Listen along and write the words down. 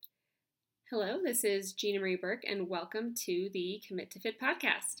Hello, this is Gina Marie Burke, and welcome to the Commit to Fit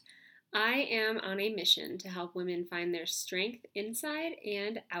podcast. I am on a mission to help women find their strength inside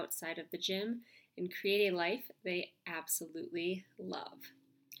and outside of the gym and create a life they absolutely love.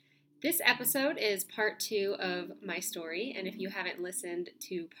 This episode is part 2 of my story, and if you haven't listened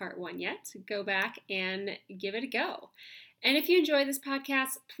to part 1 yet, go back and give it a go. And if you enjoy this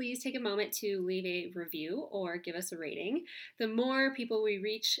podcast, please take a moment to leave a review or give us a rating. The more people we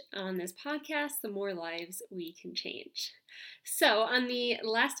reach on this podcast, the more lives we can change. So, on the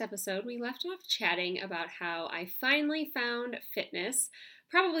last episode, we left off chatting about how I finally found fitness,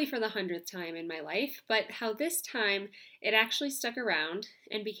 probably for the 100th time in my life, but how this time it actually stuck around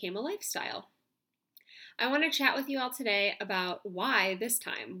and became a lifestyle. I want to chat with you all today about why this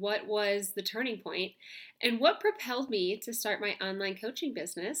time, what was the turning point, and what propelled me to start my online coaching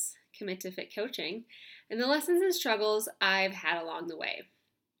business, Commit to Fit Coaching, and the lessons and struggles I've had along the way.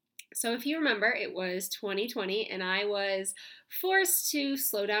 So if you remember, it was 2020 and I was forced to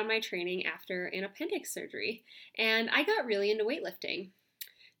slow down my training after an appendix surgery, and I got really into weightlifting.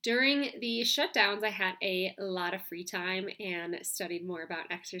 During the shutdowns, I had a lot of free time and studied more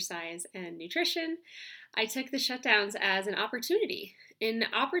about exercise and nutrition. I took the shutdowns as an opportunity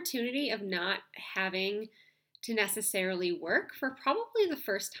of not having to necessarily work for probably the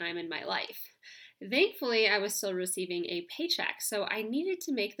first time in my life. Thankfully, I was still receiving a paycheck, so I needed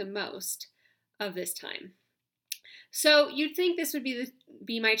to make the most of this time. So you'd think this would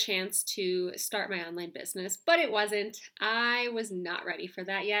be my chance to start my online business, but it wasn't. I was not ready for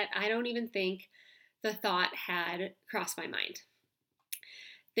that yet. I don't even think the thought had crossed my mind.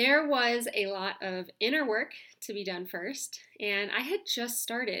 There was a lot of inner work to be done first, and I had just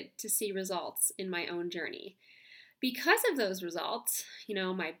started to see results in my own journey. Because of those results,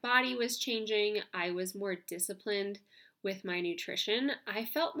 my body was changing, I was more disciplined with my nutrition, I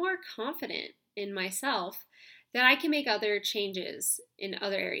felt more confident in myself that I can make other changes in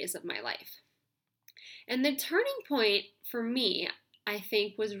other areas of my life. And the turning point for me, I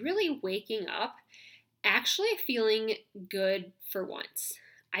think, was really waking up, actually feeling good for once.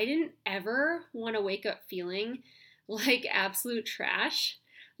 I didn't ever want to wake up feeling like absolute trash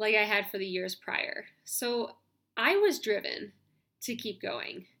like I had for the years prior. So I was driven to keep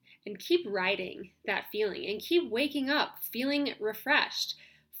going and keep riding that feeling and keep waking up feeling refreshed,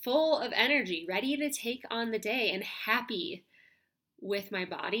 full of energy, ready to take on the day and happy with my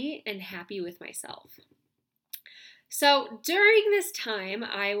body and happy with myself. So during this time,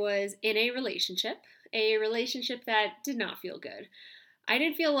 I was in a relationship that did not feel good. I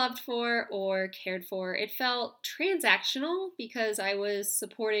didn't feel loved for or cared for. It felt transactional because I was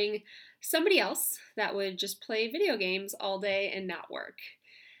supporting somebody else that would just play video games all day and not work.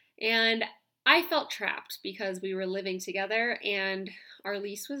 And I felt trapped because we were living together and our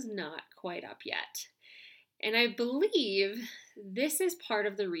lease was not quite up yet. And I believe this is part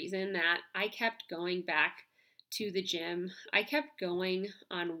of the reason that I kept going back to the gym. I kept going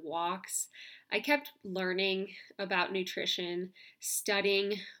on walks. I kept learning about nutrition,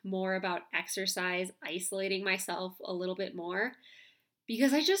 studying more about exercise, isolating myself a little bit more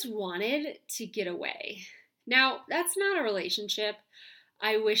because I just wanted to get away. Now, that's not a relationship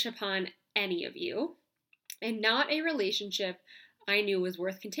I wish upon any of you, and not a relationship I knew was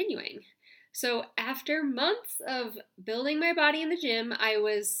worth continuing. So after months of building my body in the gym, I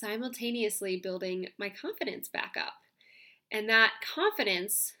was simultaneously building my confidence back up. And that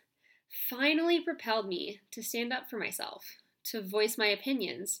confidence finally propelled me to stand up for myself, to voice my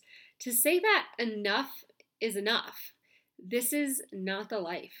opinions, to say that enough is enough. This is not the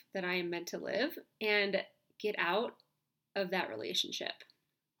life that I am meant to live, and get out of that relationship.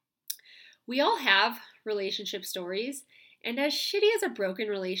 We all have relationship stories, and as shitty as a broken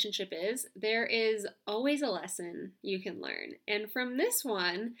relationship is, there is always a lesson you can learn. And from this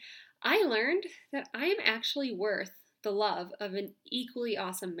one, I learned that I am actually worth the love of an equally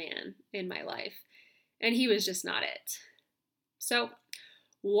awesome man in my life, and he was just not it. So,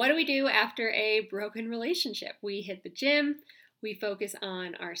 what do we do after a broken relationship? We hit the gym, we focus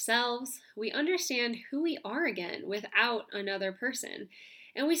on ourselves, we understand who we are again without another person.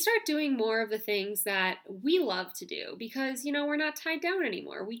 And we start doing more of the things that we love to do because, we're not tied down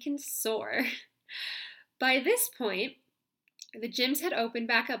anymore. We can soar. By this point, the gyms had opened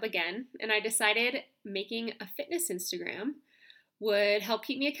back up again, and I decided making a fitness Instagram would help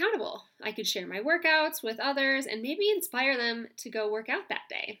keep me accountable. I could share my workouts with others and maybe inspire them to go work out that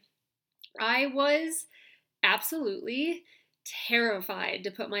day. I was absolutely terrified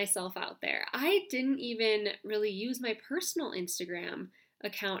to put myself out there. I didn't even really use my personal Instagram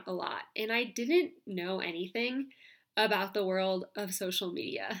account a lot, and I didn't know anything about the world of social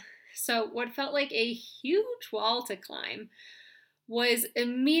media. So, what felt like a huge wall to climb was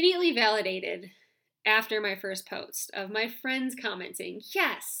immediately validated after my first post of my friends commenting,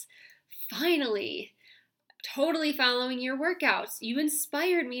 "Yes, finally, totally following your workouts. You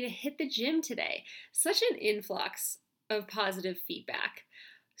inspired me to hit the gym today." Such an influx of positive feedback.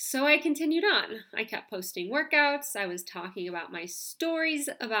 So I continued on. I kept posting workouts. I was talking about my stories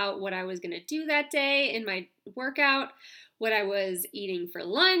about what I was going to do that day in my workout, what I was eating for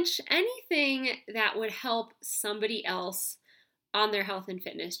lunch, anything that would help somebody else on their health and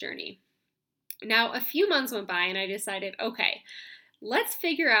fitness journey. Now, a few months went by and I decided, okay, let's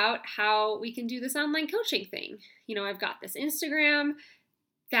figure out how we can do this online coaching thing. I've got this Instagram.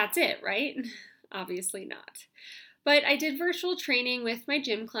 That's it, right? Obviously not. But I did virtual training with my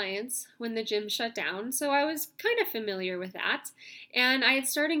gym clients when the gym shut down, so I was kind of familiar with that. And I had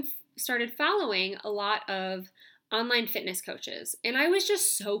started following a lot of online fitness coaches, and I was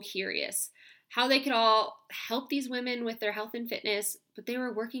just so curious how they could all help these women with their health and fitness, but they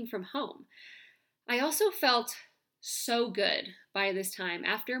were working from home. I also felt so good by this time.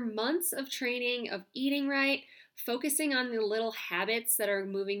 After months of training, of eating right, focusing on the little habits that are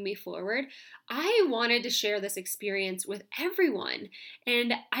moving me forward, I wanted to share this experience with everyone.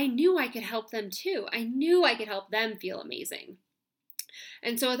 And I knew I could help them too. I knew I could help them feel amazing.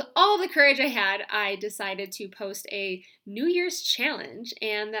 And so, with all the courage I had, I decided to post a New Year's challenge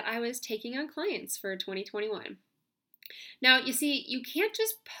and that I was taking on clients for 2021. Now, you see, you can't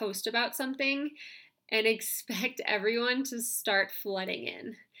just post about something and expect everyone to start flooding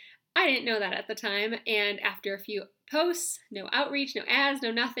in. I didn't know that at the time, and after a few posts, no outreach, no ads,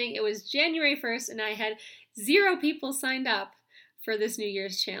 no nothing, it was January 1st and I had 0 people signed up for this New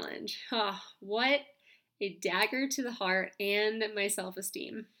Year's challenge. Oh, what a dagger to the heart and my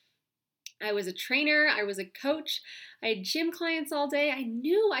self-esteem. I was a trainer, I was a coach, I had gym clients all day. I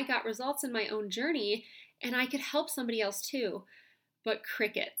knew I got results in my own journey and I could help somebody else too. But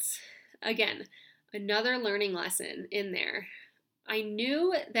crickets. Again, another learning lesson in there. I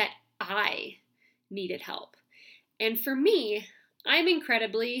knew that I needed help. And for me, I'm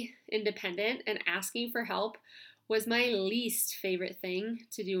incredibly independent, and asking for help was my least favorite thing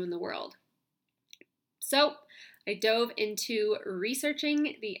to do in the world. So I dove into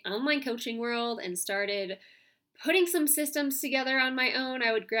researching the online coaching world and started putting some systems together on my own.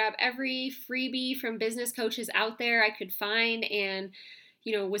 I would grab every freebie from business coaches out there I could find and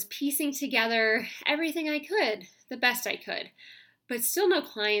was piecing together everything I could, the best I could, but still no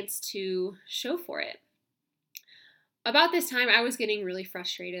clients to show for it. About this time, I was getting really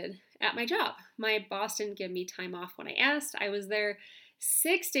frustrated at my job. My boss didn't give me time off when I asked. I was there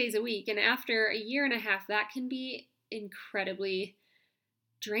 6 days a week, and after a year and a half, that can be incredibly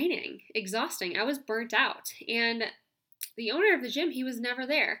draining, exhausting. I was burnt out, and the owner of the gym, he was never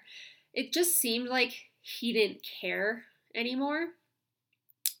there. It just seemed like he didn't care anymore,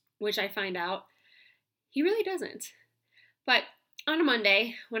 which I find out he really doesn't. But on a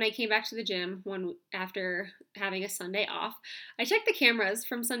Monday, when I came back to the gym after having a Sunday off, I checked the cameras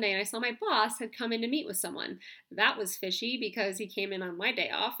from Sunday and I saw my boss had come in to meet with someone. That was fishy because he came in on my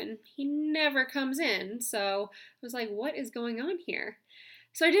day off and he never comes in. So I was like, what is going on here?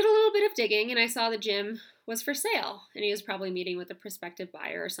 So I did a little bit of digging and I saw the gym was for sale and he was probably meeting with a prospective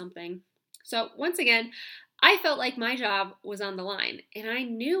buyer or something. So once again, I felt like my job was on the line and I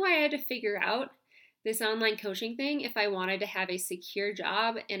knew I had to figure out this online coaching thing if I wanted to have a secure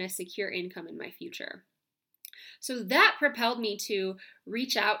job and a secure income in my future. So that propelled me to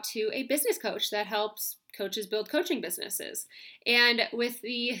reach out to a business coach that helps coaches build coaching businesses. And with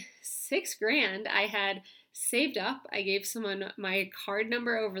the $6,000 I had saved up, I gave someone my card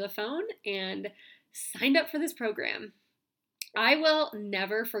number over the phone and signed up for this program. I will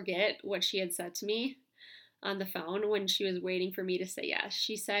never forget what she had said to me on the phone when she was waiting for me to say yes.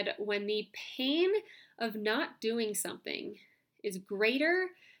 She said, when the pain of not doing something is greater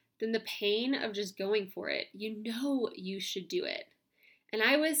than the pain of just going for it, you know you should do it. And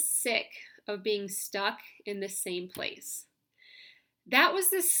I was sick of being stuck in the same place. That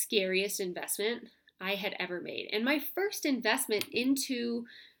was the scariest investment I had ever made. And my first investment into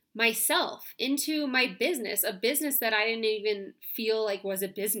myself, into my business, a business that I didn't even feel like was a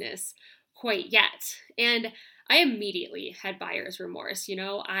business quite yet. And I immediately had buyer's remorse.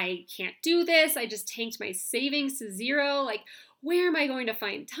 I can't do this. I just tanked my savings to zero. Like, where am I going to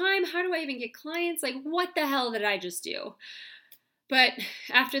find time? How do I even get clients? Like, what the hell did I just do? But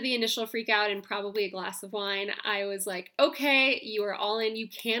after the initial freak out and probably a glass of wine, I was like, okay, you are all in. You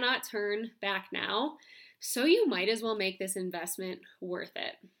cannot turn back now. So you might as well make this investment worth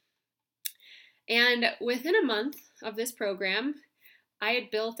it. And within a month of this program, I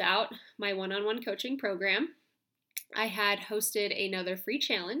had built out my one-on-one coaching program. I had hosted another free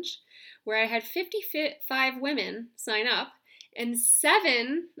challenge where I had 55 women sign up, and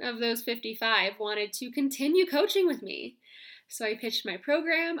 7 of those 55 wanted to continue coaching with me. So I pitched my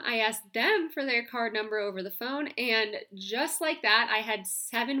program, I asked them for their card number over the phone, and just like that, I had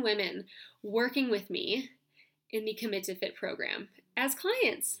 7 women working with me in the Commit to Fit program as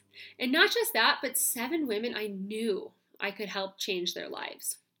clients. And not just that, but 7 women I knew I could help change their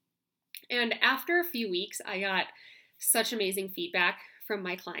lives. And after a few weeks, I got such amazing feedback from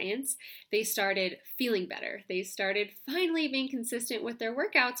my clients. They started feeling better. They started finally being consistent with their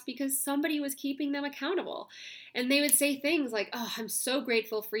workouts because somebody was keeping them accountable. And they would say things like, "Oh, I'm so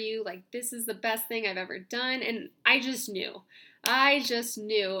grateful for you. Like, this is the best thing I've ever done." And I just knew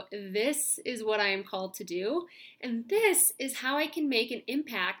this is what I am called to do. And this is how I can make an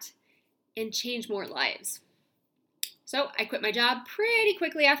impact and change more lives. So I quit my job pretty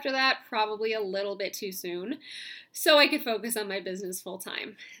quickly after that, probably a little bit too soon, so I could focus on my business full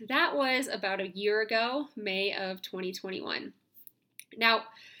time. That was about a year ago, May of 2021. Now,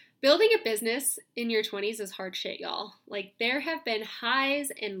 building a business in your 20s is hard shit, y'all. Like, there have been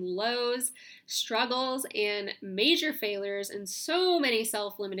highs and lows, struggles, and major failures, and so many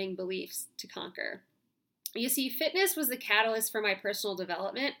self-limiting beliefs to conquer. You see, fitness was the catalyst for my personal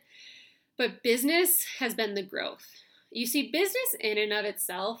development, but business has been the growth. You see, business in and of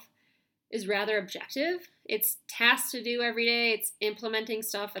itself is rather objective. It's tasks to do every day. It's implementing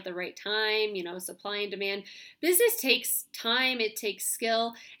stuff at the right time, supply and demand. Business takes time, it takes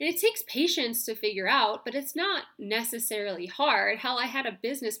skill, and it takes patience to figure out, but it's not necessarily hard. Hell, I had a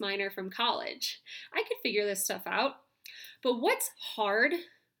business minor from college. I could figure this stuff out. But what's hard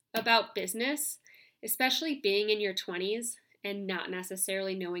about business, especially being in your 20s and not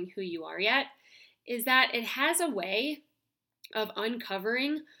necessarily knowing who you are yet, is that it has a way of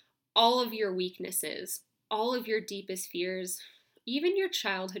uncovering all of your weaknesses, all of your deepest fears, even your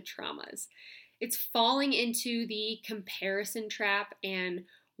childhood traumas. It's falling into the comparison trap and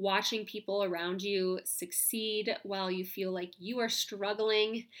watching people around you succeed while you feel like you are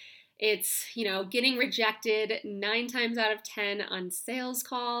struggling. It's, getting rejected 9 times out of 10 on sales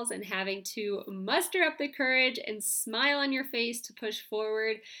calls and having to muster up the courage and smile on your face to push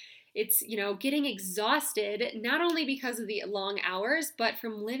forward. It's, getting exhausted, not only because of the long hours, but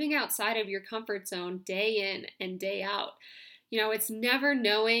from living outside of your comfort zone day in and day out. It's never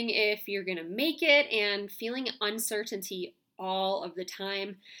knowing if you're going to make it and feeling uncertainty all of the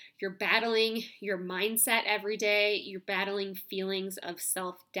time. You're battling your mindset every day. You're battling feelings of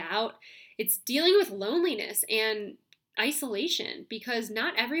self-doubt. It's dealing with loneliness and isolation because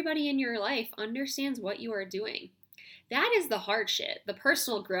not everybody in your life understands what you are doing. That is the hard shit. The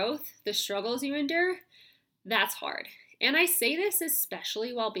personal growth, the struggles you endure, that's hard. And I say this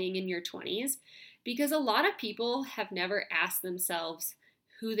especially while being in your 20s because a lot of people have never asked themselves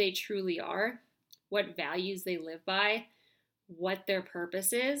who they truly are, what values they live by, what their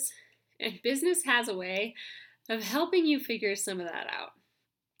purpose is. And business has a way of helping you figure some of that out.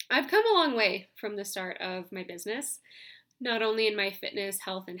 I've come a long way from the start of my business, not only in my fitness,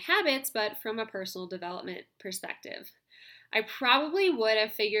 health, and habits, but from a personal development perspective. I probably would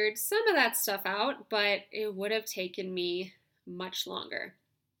have figured some of that stuff out, but it would have taken me much longer.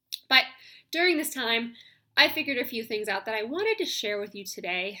 But during this time, I figured a few things out that I wanted to share with you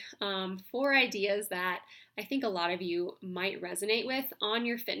today, 4 ideas that I think a lot of you might resonate with on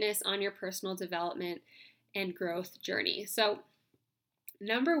your fitness, on your personal development and growth journey. So,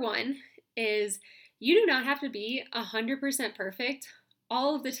 number 1 is you do not have to be 100% perfect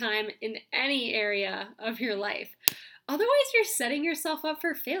all of the time in any area of your life. Otherwise, you're setting yourself up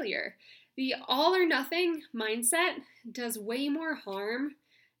for failure. The all or nothing mindset does way more harm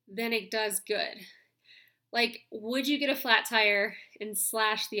than it does good. Like, would you get a flat tire and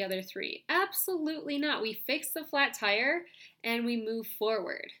slash the other 3? Absolutely not. We fix the flat tire and we move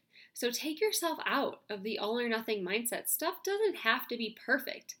forward. So take yourself out of the all or nothing mindset. Stuff doesn't have to be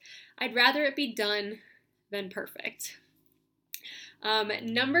perfect. I'd rather it be done than perfect.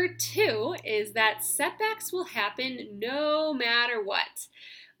 Number 2 is that setbacks will happen no matter what.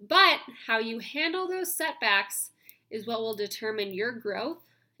 But how you handle those setbacks is what will determine your growth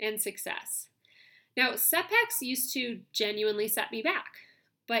and success. Now, setbacks used to genuinely set me back,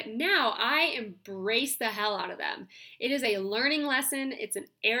 but now I embrace the hell out of them. It is a learning lesson. It's an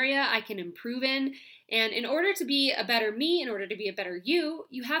area I can improve in. And in order to be a better me, in order to be a better you,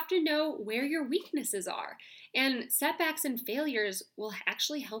 you have to know where your weaknesses are. And setbacks and failures will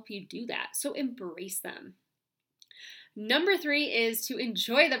actually help you do that. So embrace them. Number 3 is to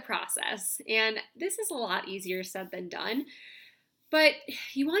enjoy the process. And this is a lot easier said than done. But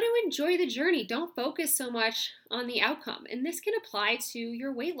you want to enjoy the journey. Don't focus so much on the outcome. And this can apply to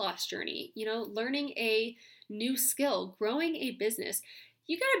your weight loss journey, learning a new skill, growing a business.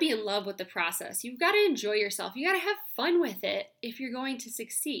 You got to be in love with the process. You've got to enjoy yourself. You got to have fun with it if you're going to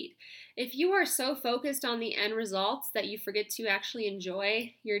succeed. If you are so focused on the end results that you forget to actually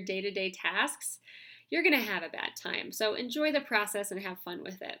enjoy your day-to-day tasks, you're going to have a bad time. So enjoy the process and have fun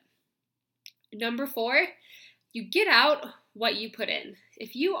with it. Number 4, you get out what you put in.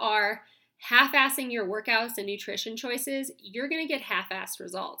 If you are half-assing your workouts and nutrition choices, you're going to get half-assed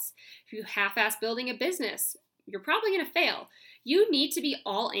results. If you half-ass building a business, you're probably going to fail. You need to be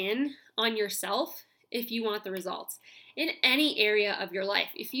all in on yourself if you want the results in any area of your life.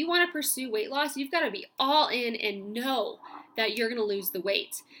 If you want to pursue weight loss, you've got to be all in and know that you're going to lose the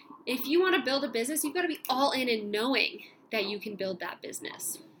weight. If you want to build a business, you've got to be all in and knowing that you can build that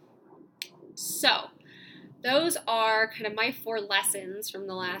business. So, those are kind of my 4 lessons from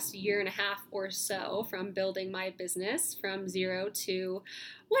the last year and a half or so from building my business from zero to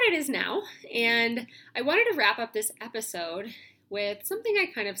what it is now. And I wanted to wrap up this episode with something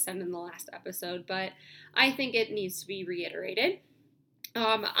I kind of said in the last episode, but I think it needs to be reiterated.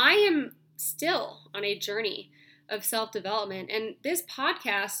 I am still on a journey of self-development, and this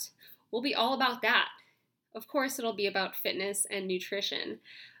podcast will be all about that. Of course, it'll be about fitness and nutrition.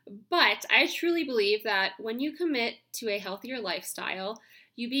 But I truly believe that when you commit to a healthier lifestyle,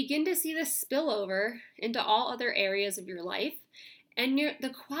 you begin to see the spillover into all other areas of your life, and the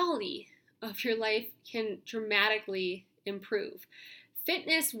quality of your life can dramatically improve.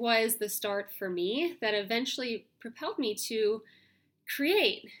 Fitness was the start for me that eventually propelled me to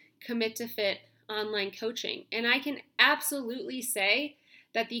create Commit to Fit online coaching. And I can absolutely say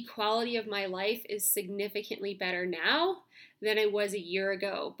that the quality of my life is significantly better now than it was a year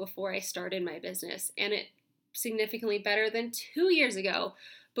ago before I started my business. And it's significantly better than 2 years ago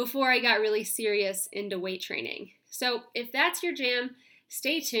before I got really serious into weight training. So if that's your jam,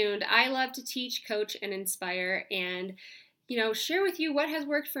 stay tuned. I love to teach, coach, and inspire, and share with you what has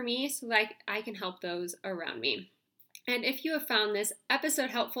worked for me so that I can help those around me. And if you have found this episode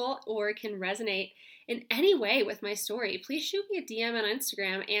helpful or can resonate in any way with my story, please shoot me a DM on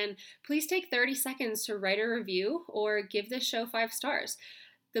Instagram, and please take 30 seconds to write a review or give this show 5 stars.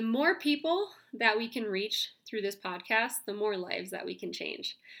 The more people that we can reach through this podcast, the more lives that we can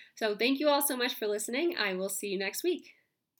change. So thank you all so much for listening. I will see you next week.